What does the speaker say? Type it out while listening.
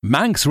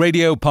Manx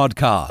Radio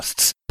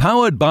Podcasts,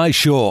 powered by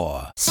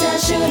Shaw.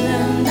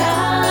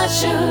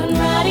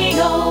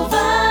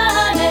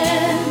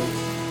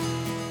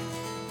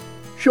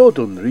 Shaw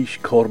dun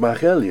rish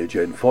Cormac Elia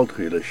jen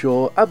Fodgriel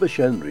Shaw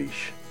Abishen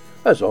rish.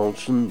 As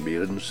onsen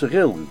miren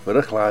Sigil voor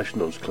a clash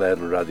ons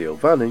Claren Radio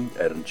Vanning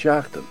en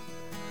Schachten.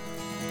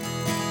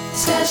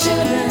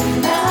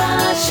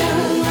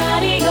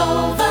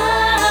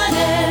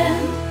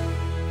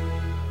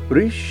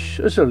 Rish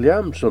is a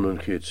liam son en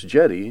Geets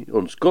Jerry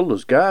ons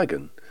gullus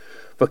gagen.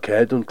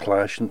 Verkeerd en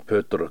clashen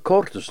Peter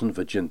Cortesen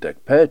voor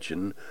Jintek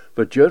Pechen,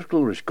 voor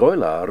Jerkel rish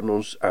Goilar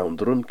ons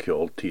anderen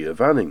kjol tie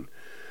Vanning.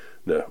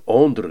 Ne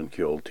anderen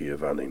kjol tie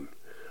Vanning.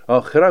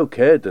 Ach grauw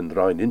keed en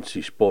rein insi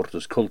sport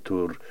as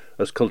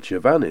culture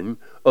vanning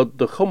od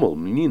de chummel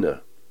mnina.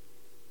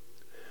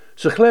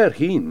 Ze glair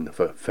hien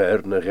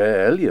ver na ge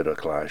elier a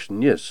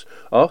clashen yes,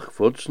 ach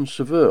futsen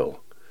se veul.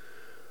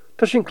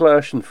 Tashin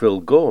clashen fil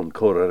goon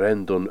cor a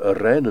rendon a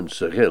rennen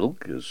se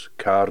gilg, is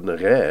car na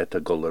ge ta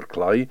guller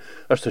clai,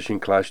 as tashin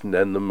clashen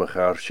ennem a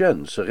char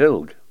shen se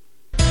gilg.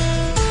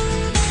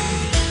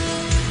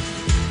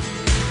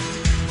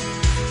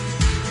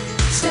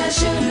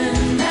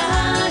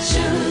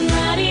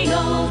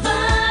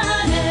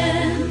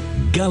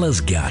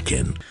 Gallas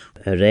Gakin.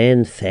 A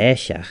rain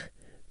feishach,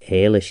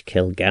 Hailish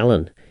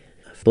Kilgallen,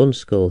 a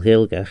Bunskull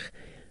Hilgach.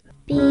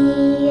 Be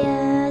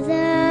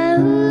the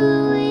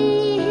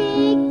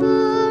weak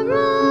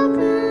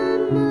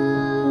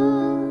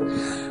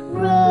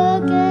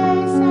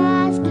rugged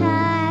as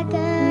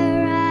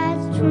Kagger as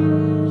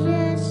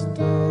strangers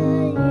to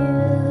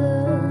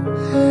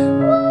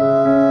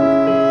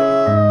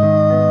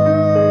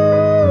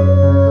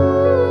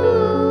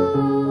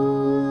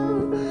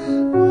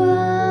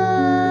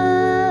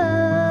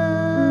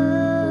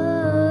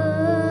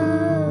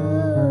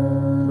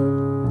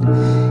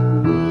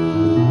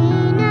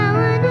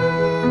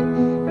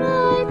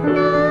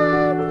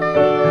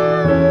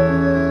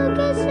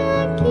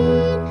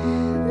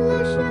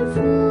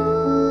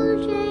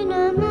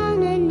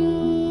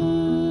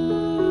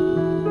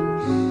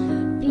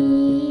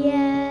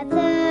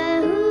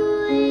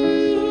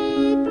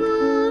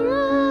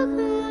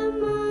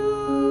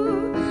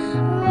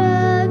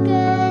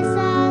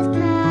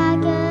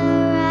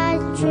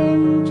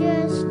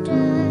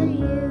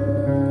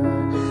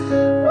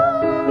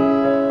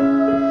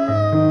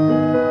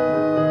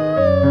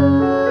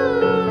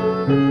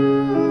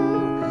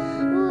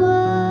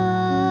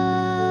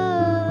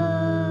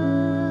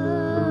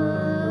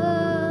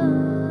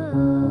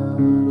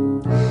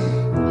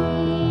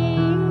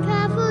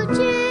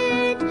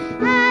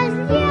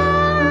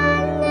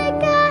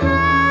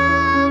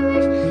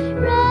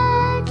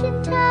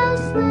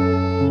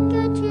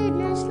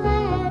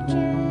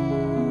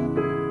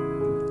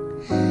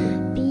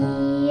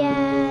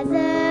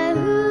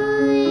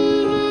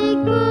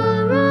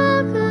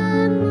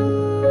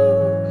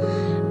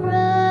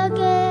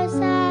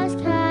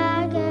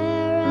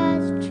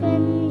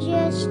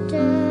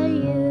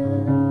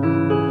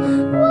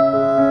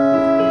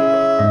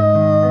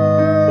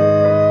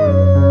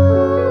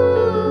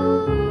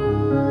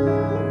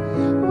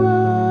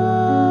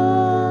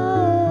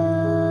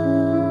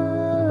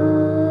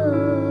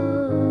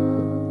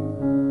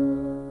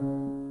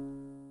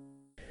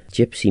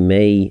Gypsy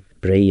May,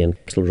 Bray and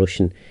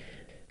Russian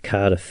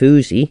Cara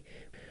Fusi.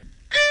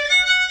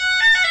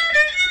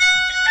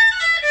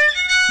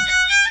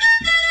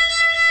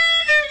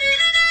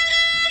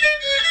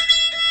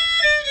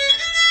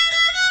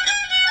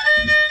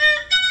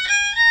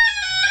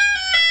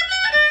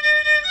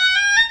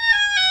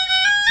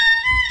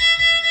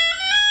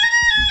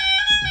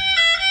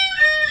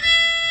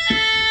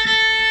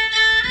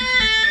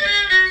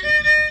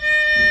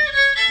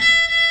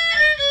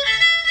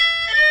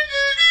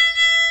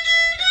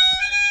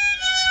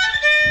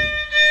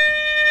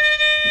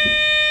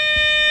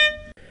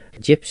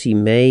 Gypsy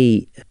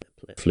May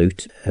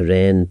flute a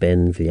rain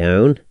ben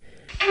vliaun.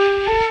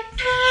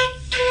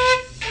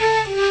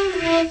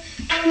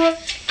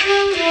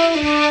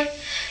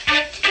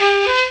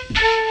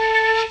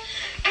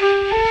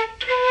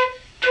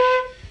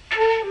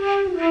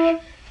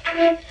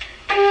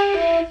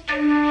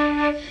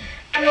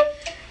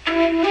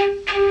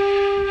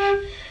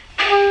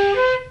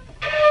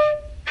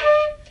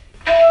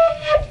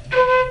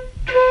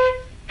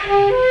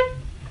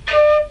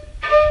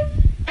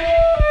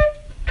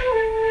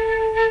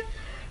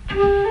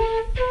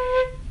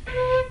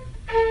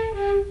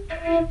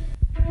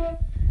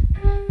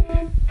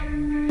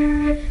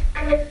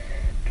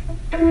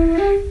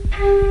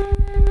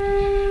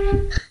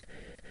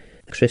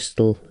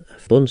 Crystal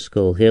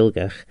Bunskull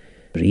Hilgach,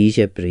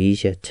 Brisia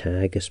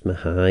Tagus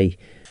Mahai.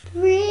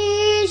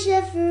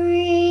 Brisia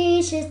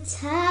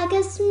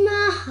Tagus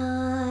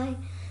Mahai,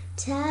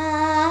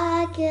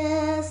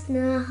 Tagus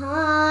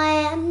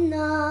Mahai am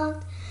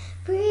not.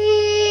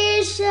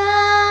 Brisia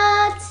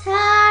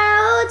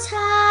Taro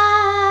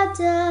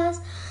Tagus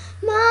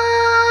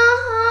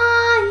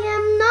Mahai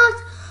am not.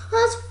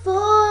 As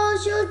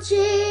Fogel G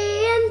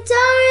and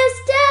Doris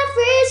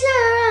Devries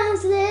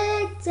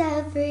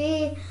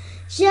every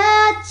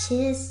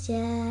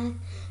chisja,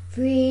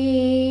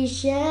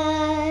 Vrisha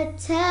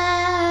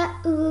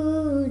ta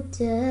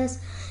udas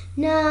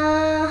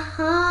na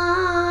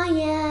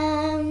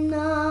hayam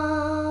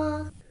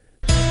na.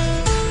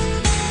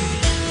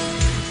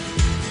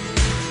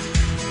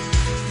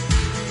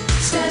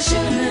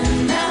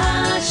 Station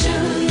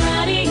Nation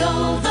Radio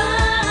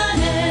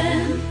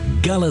Vanen.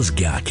 Gallas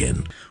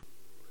Gakin.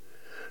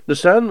 Na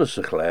san na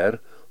sa chléir,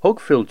 hog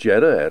fil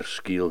Jerra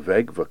sciel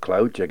veg va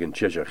cloud jeg en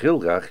Cheshire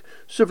Gilgach,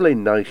 sa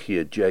vlein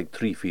naichia jeg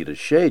 3 feet a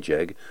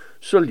jeg,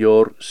 sa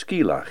lior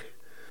scielach.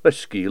 Na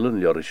sciel en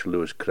liorish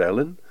Lewis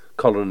Crellin,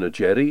 Colin a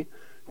Jerry,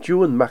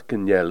 Juan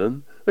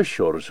Macanyellen, a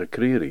Shores a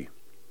Creary.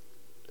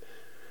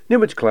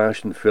 Nimmet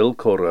clash en fil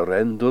cor a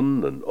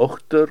rendun en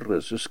ochter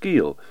as a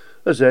sciel,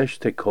 as esh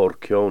te cor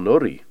cion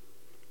uri.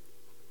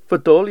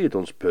 Verdolied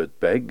ons put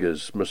beg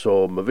as ma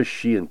so ma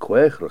vishi en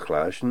quechra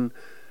clashen,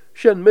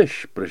 Shen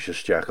mish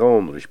brishes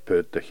jachon rish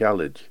put de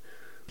chalid.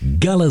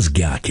 Gallas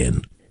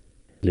Gakin.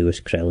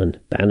 Lewis Crellin,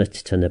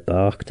 bannet to na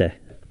barkte.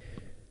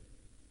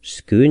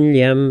 Schoon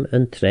liam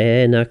en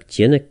train ac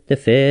jinnick de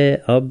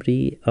fair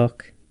obri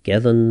och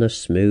gethen na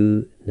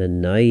smoo na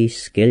nai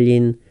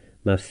skillin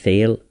ma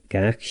fail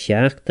gach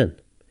shachten.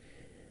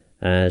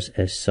 As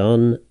a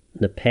son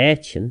na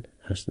patchen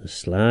as na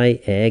sly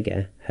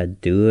ega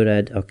had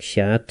durad och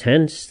sha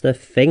tens the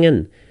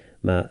fingen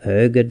ma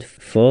urged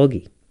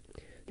foggy.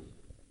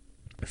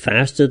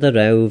 Faster the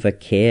row va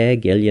care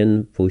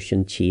gillion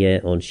pushin cheer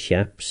on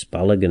shap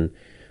spalligan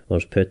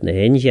ons put na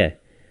hinge,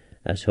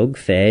 as hug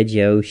fed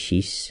jou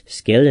shees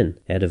skillen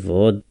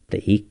vod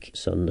de ik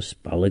son the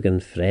spalligan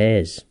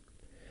phrase.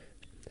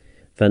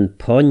 Van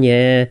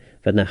ponje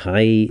van na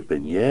high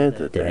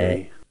Benyeda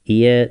day.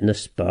 ear na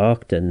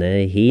sparkte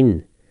na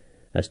hin,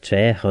 as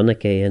tre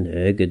honneke en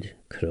urged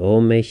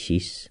krome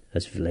shees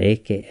as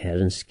vleke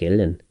en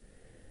skillen,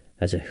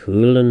 as a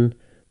hulen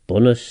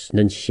bonus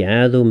nen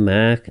shadow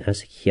mark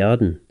as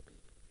chadden.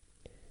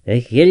 A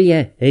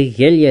gilje,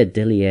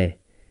 dilje,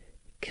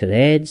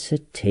 creds a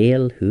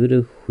tail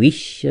hure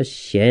whish a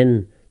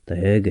shen the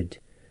hurged.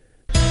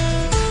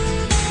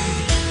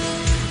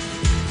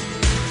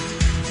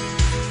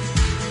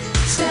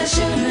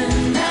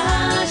 Station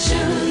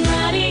Nation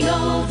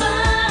Radio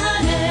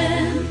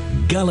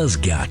Vanen. Gallas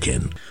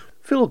Gakin.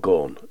 Phil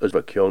Gorn as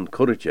va cion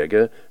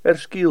currajega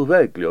sciel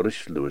veg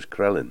liorish Lewis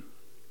Crellin.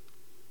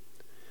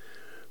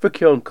 Va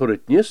cion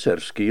currajnis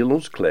sciel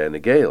ons kleine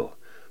gale,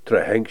 tra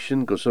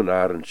henkshin gus on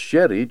arend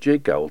sherry je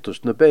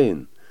gaultus na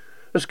bain.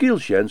 A sciel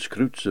shen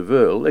scroots a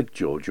verl eg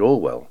George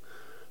Orwell,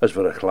 as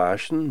va a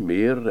clashen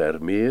meer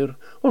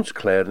ons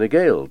kleine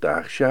gale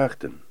dag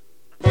schachten.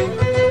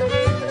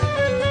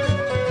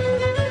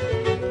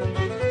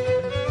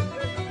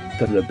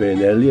 Ter na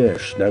benelia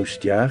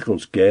snauwstjach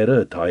ons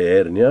gere het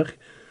haierniach,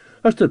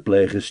 as ter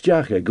plege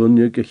stjach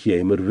gunje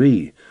gechemer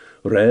wie,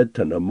 red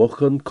ten a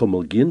mochen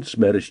kommelgins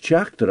mer is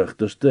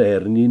tjachterachters de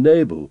ernie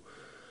nebu,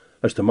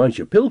 as de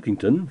manche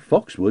Pilkington,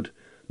 Foxwood,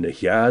 ne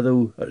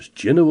jado as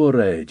Ginnewo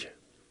red.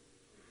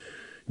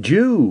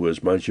 Jew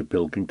as manche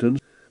Pilkington,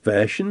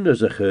 fashion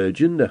as a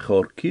churgin de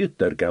chorkiet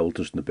der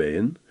gaultus na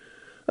been,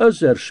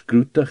 as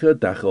scrutache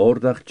dag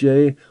oordach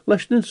jay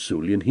lesnen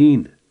sulien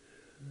heen.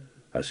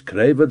 As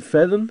krijvad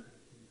fedden,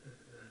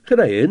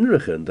 Gera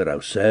inrichen der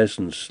au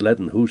sesen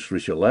sledden hoes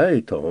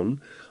richelei toon,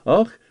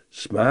 och,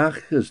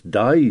 smach as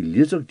dai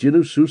liesach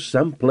ginu sus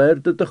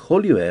samplaerde de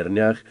cholju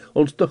erniach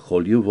ons de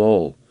cholju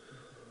wol.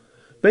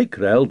 Bij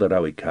krel der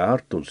au I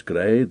kaart ons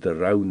grei der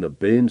rau na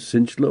been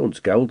sinchle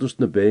ons gaudus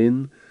na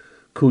been,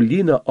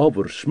 kulina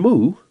over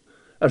smoo,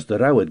 as der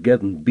rau het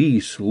gedden bi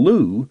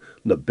slew,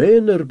 na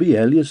been bi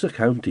Elias a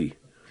county.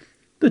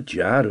 De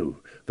jaru,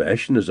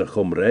 fashion as a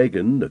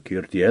chumregen, na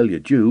keert Elia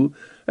Jew,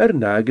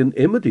 nagen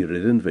immer die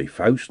ridden vei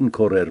fausten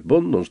cor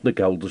bun ons na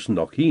gaudus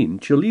noch heen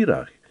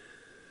chalirach.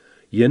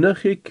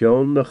 Jinnach I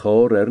cion na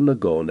chor na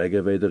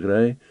gonege vei de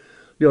grei,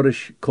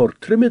 liorish cor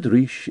trimmed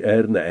rish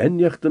na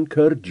enjachten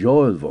cur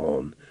joel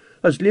vaan,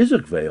 as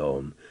lezig vei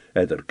on,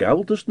 der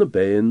gaudus na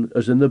been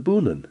as in na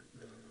boenen.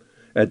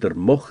 Der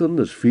mochen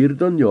as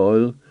vierdan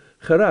joel,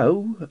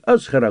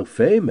 as gerau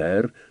vei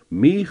mer,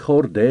 mi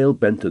chordeel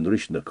benten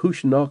rish na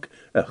kushnok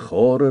a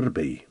chorer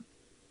bi.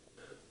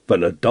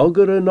 Van a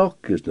dogger a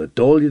knock is na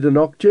dolied a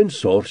knock jen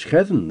source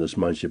chethen as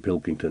manche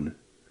Pilkington.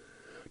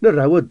 Na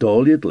rauwe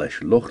dolied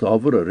lesh lucht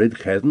over a rid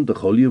chethen de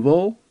cholje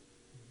wol.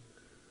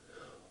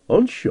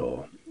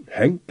 Onshaw,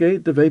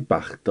 henke de vei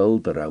bachtel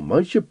de rau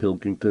manche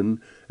Pilkington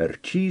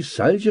cheese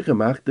seilje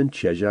gemacht en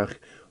Cheshach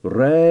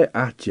rei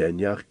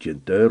atjenjach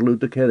jen deurlu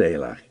de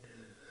kerelach.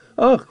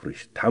 Ach,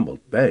 rish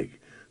tammelt beg,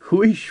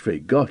 huish vei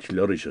gotch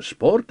lorish a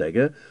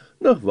sportegge,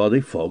 nog wat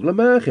I vogle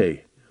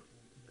maag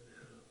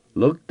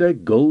Lug de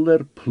gull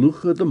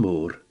ploege de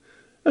moor,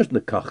 as na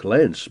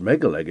kachlein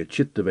smeggelegge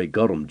chitte vei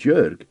gorum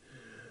jerk,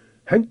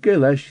 henke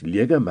lesh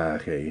liege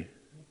maag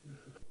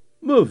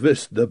Ma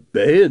vis de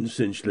been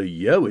sinds le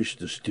jouwish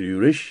de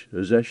sturish,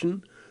 as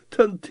eschen,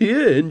 tan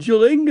tie in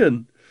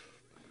Jolingen.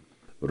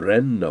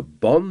 Ren na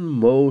bon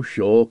mo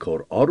shaw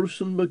cor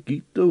orsen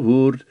begiet de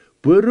woord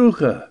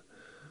beruche.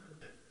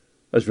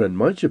 As when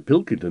manche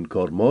Pilkington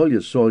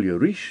Cormalia solje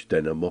rish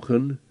denne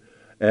mochen,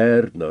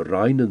 na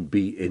reinen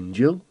bi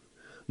Angel,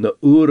 na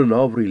uren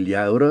ovri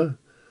Laura,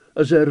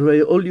 as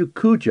wij olju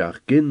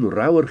kujach gin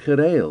rauwer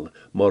gereil,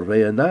 maar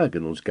wij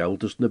nagen ons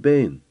gouders na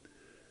been.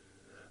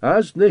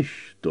 As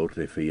nish, door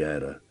de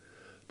verjaren,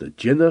 de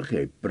jinnach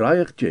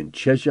braich jen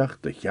chesach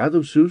de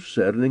jadosus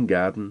in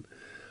gaden,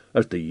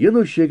 as de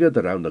jinnoshigger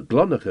er aan de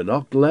glonnach en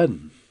och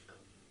len.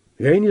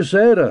 Geen je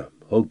sere,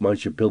 hoog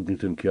manche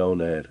Pilkington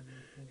kjonair,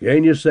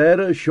 geen je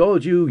sere,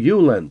 showed you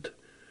Uland,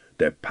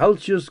 de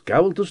paltjes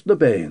gouders na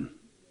been.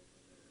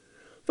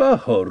 Va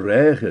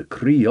horrege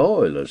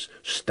crioilers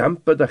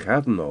stampen de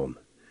gaten aan.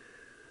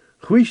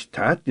 Guis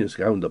tatjens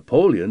gaan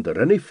Napoleon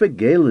er any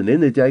vergelen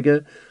in het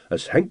egge,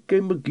 as Henke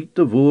McGeet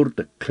de woord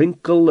de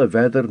klinkel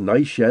verder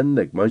naisjen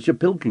eg manche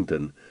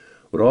Pilkington,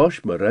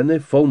 roos maar any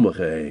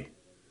volmige hei.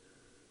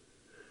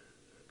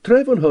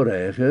 Treven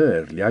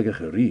horrege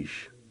ljagige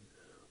riech.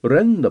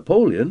 Ren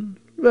Napoleon,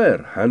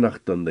 weer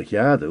hannachten de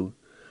jadu,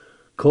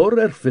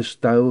 kor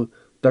vistau,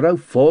 daarau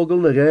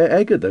vogelnige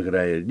egge de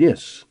greie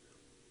nies.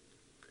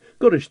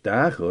 Gorish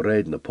dag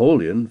rijd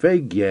Napoleon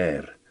weg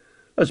jaar,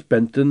 as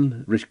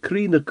benten rish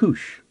krine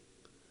kush.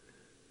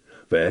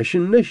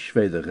 Weisjen nish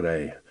ve de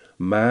grij,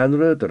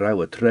 manre de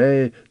rauwe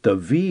trei, de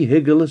wie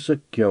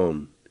higgelese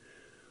kjon.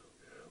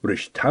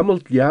 Rish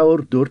tammelt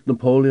jouwer door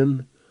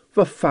Napoleon,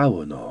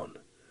 vervouwen aan.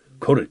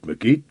 Corrit me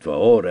giet, va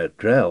oor het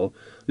trel,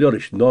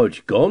 jorish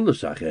nooit gonde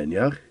sag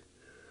enjach.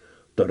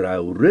 De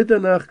rauw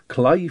riddenach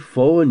klei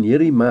foen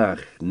jiri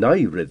maag,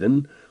 nai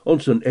ridden,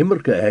 ons een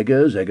immerke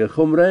egge zegge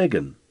gom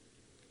regen.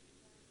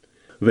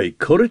 Wij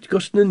corrit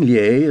gosten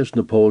lie as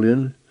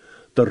Napoleon,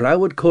 de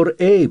rauwet cor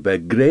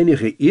bij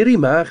grenige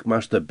irimaag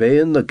mas de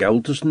been de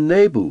gouders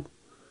nebu.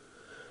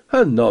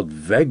 Han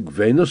not weg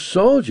wen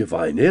soldier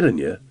vijn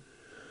je.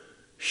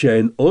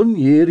 Zijn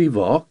onjeri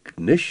wak,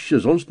 nisch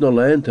as ons no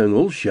land en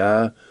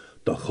ulsja,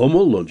 de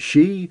hummel en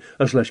schie,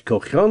 as les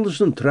kochanders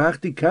en traag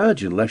die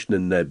kajen les ne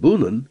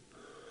nebunen.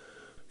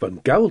 Van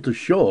gouders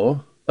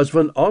shaw, as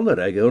van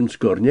honoregge ons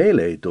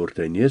cornele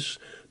doortenjes,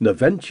 ne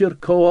venture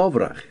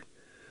co-overach.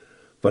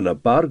 Van a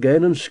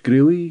bargainen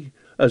screwy,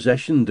 as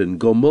eschen den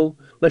gummel,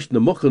 les ne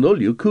mochen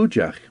olju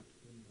kujach.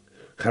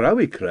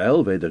 Graui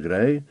kruil ve de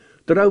grij,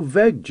 derau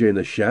weg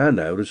jene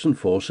sjaanouders en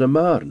fosse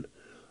maarn.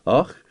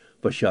 Ach,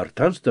 va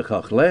chartanstig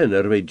ach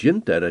lener ve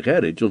jint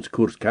gerrig ons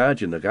koers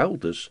kajen ag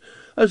altus,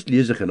 as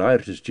liezig en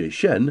airtes je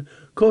shen,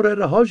 kor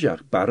a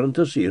hojach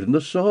barentus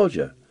irne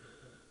soja.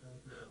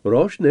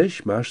 Roos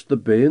nish mas de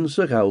beens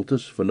ag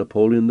altus van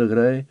Napoleon de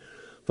grij,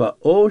 va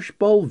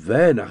ooshbal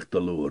weinach de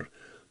loer,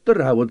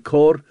 derau het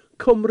kor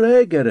kom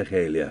reg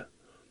helia.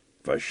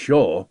 Va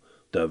shaw,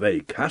 de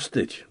wei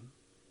kastit.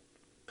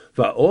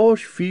 Va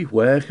oosh fi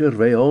weger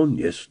wei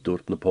onjes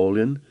doort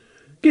Napoleon,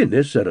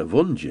 ginnis a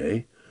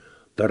vunje,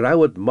 de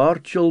rauwet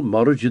Marshal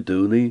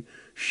Morridgedooni,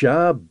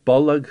 sha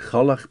bollag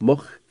cholach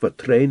much va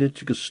trainit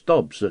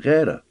gestob ze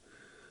gera.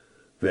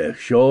 Weg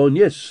shaw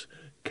onjes,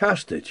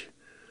 kastit,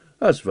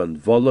 as van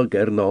vollag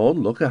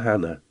naon look a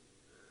hanna.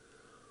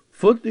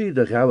 Fuddy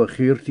de gauwe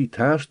geertie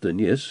taasten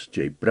is,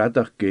 je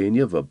bradach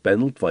genie va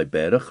bennelt vai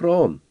bere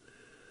graan.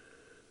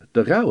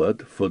 De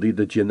gauwet, fuddy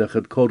de jinnach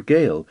het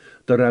korgeel,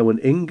 de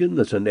rauwen ingen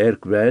as een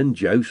erkwein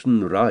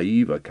jousen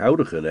rai va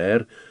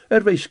koudigen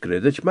wij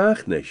skriddich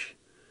maagnish.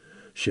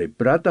 Je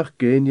bradach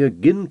genie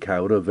gin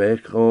koude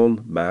weg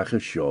graan maage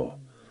shaw.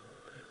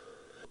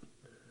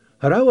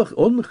 Harauwach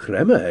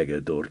ongremme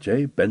hegge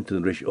doortje,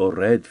 bentenrich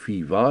ored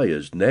fi vai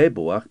as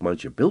neboach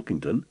manche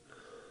Pilkington.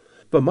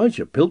 Van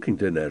manche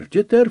Pilkington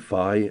jit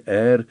fai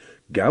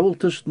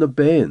gauweltus na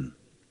been.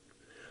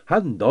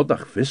 Hadden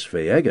dodach vis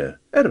veegge,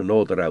 een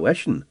oder rauw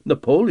eschen,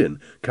 Napoleon,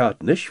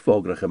 kaat nisch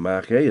vogrige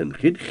maag en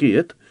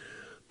giet,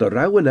 de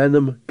rauwen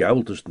enem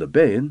gauweltus na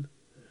been,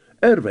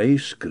 wij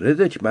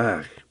skriddich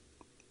maag.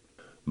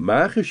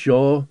 Maage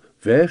shaw,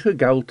 vege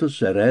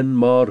gauweltus en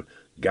maar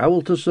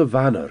gauweltus a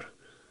vanner.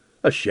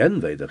 A shen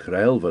wij de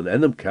greil van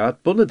enem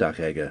kaat bunnedach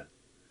hegge.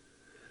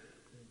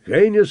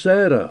 Geen je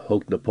sere,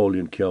 hoog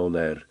Napoleon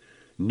kjonair,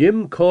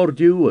 nim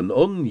cordu en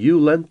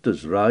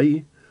onjulentes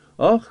rai,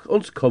 ach,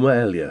 ons komme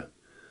elje.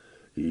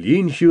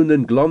 Liensjoen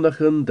en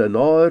glonnachen den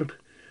oor,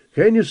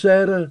 geen je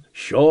sere,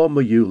 shaw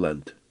me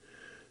julent.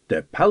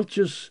 De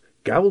paltjes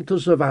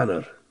gauweltes a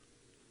vanner.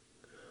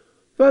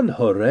 Van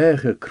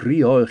horrege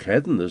krioich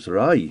hedden is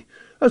rai,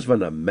 as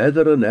van a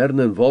medderen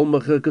en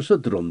volmige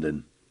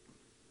gesedrunden.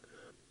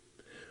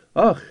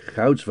 Ach,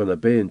 gouds van a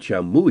been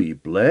chamui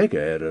blege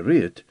a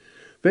rit,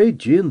 wij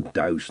gin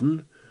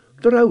duisen,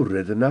 derau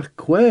riddenach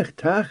kweeg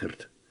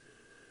tachert.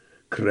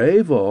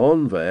 Kreven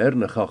on we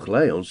nach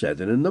achlei ons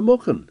edden in de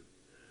mochen.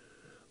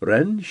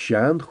 Ren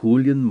shaan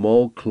goelien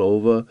mol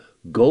klove,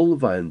 gul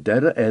va en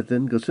derre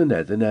edden gus en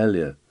edden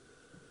elje.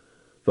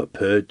 Va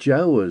pert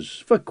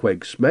jouwers, va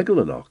kweg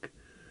smegelenok.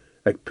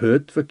 Ek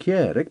pert va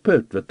kier, ek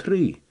pert va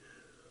tri.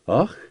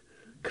 Ach,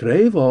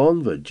 kreven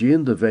on we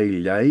gin de vei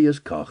lei is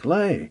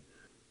kachlei.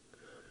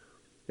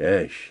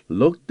 Esh,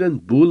 lukt den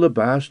boele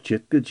baas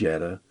chit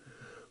gejerre,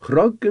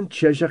 grog en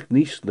chesach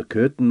nies na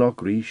curten nog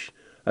riech,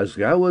 as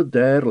gauwe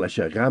der leis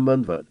a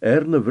gaman wat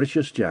na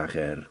vrisjes jaag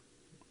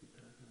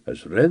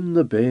as ren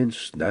de been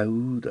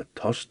snauw de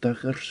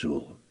tostach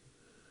soel.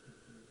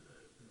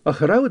 A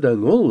gerouwd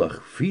en onlach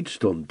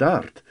fietst on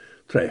daart,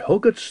 trei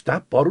hogget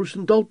stap borus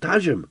en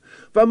doltajem,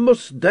 van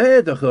mus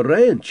de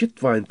gerein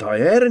chitwijn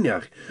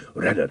taernjach,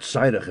 ren het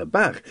seidige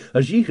bach,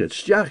 as ich het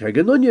stjach ag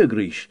een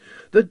griech,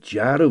 de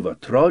jaru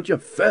wat troodje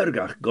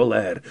vergach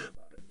goler,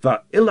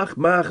 va illach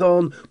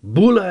magan,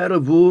 boele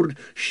woord,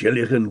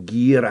 schilligen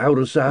gier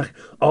oudersach,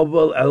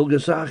 ofwel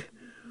elgesach,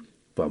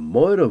 van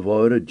moire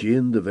woorden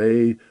gien de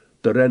wee,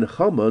 de ren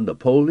gamme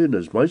Napoleon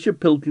as Meisje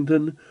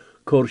Pilkington,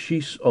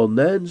 Corschies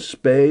onen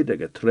spade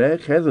ag a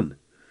trech heaven.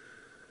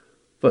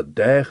 Wat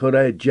daar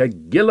hij jag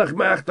gillig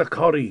maakt de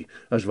corrie,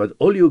 as wat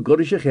olio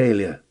gorische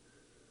gelia.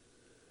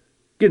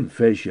 Gin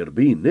feesjer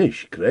bien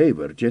nisch,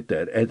 krever jet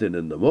der edden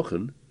in de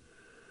mochen.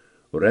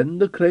 Ren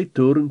de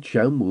kreitoren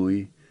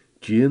tjamoei,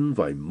 gien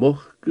vai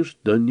moch gus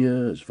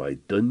dunje, as vai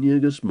dunje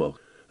gus moch,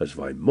 as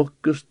vai moch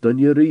gus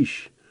dunje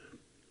riech.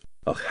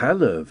 Ach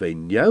hanne,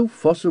 vein jou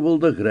fossewel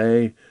de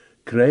grij,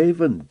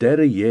 kreven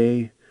derre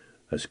je,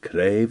 as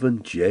kreven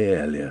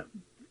jeelia.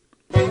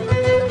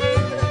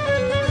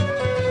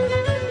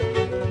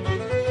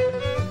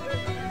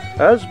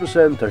 As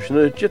besent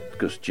tussen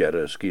jitkus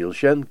jerre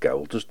skielsjen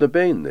gaultus na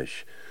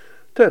beenisch,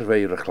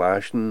 terwijl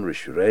glaasjen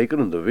risch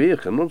regen de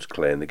wegen ons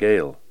kleine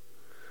geel.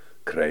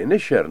 Kreine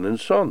schernen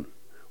son,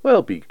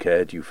 wel be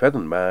keid u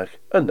verden maag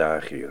en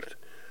nageert.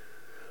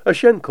 As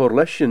sjen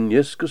corlesjen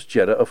jiskus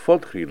jerre a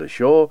fodgriele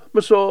shaw,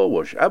 maar zo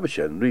was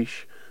abesjen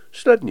risch,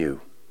 sled nieuw.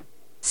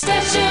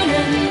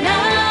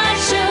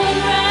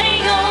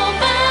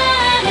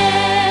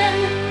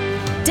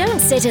 Don't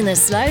sit in the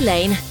slow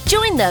lane.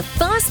 Join the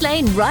fast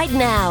lane right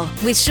now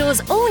with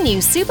Shaw's all-new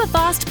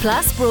Superfast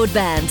Plus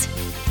broadband.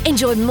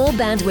 Enjoy more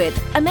bandwidth,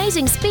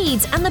 amazing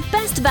speeds and the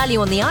best value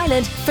on the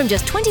island from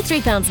just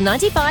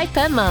 £23.95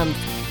 per month.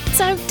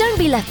 So don't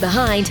be left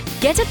behind.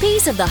 Get a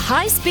piece of the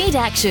high-speed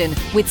action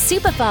with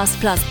Superfast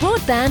Plus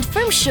broadband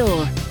from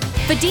Shaw.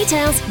 For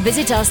details,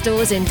 visit our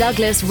stores in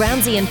Douglas,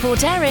 Ramsey and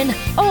Port Erin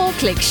or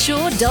click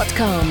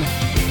shaw.com.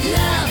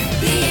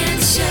 Love being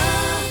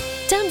Shaw.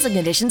 Terms and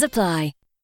conditions apply.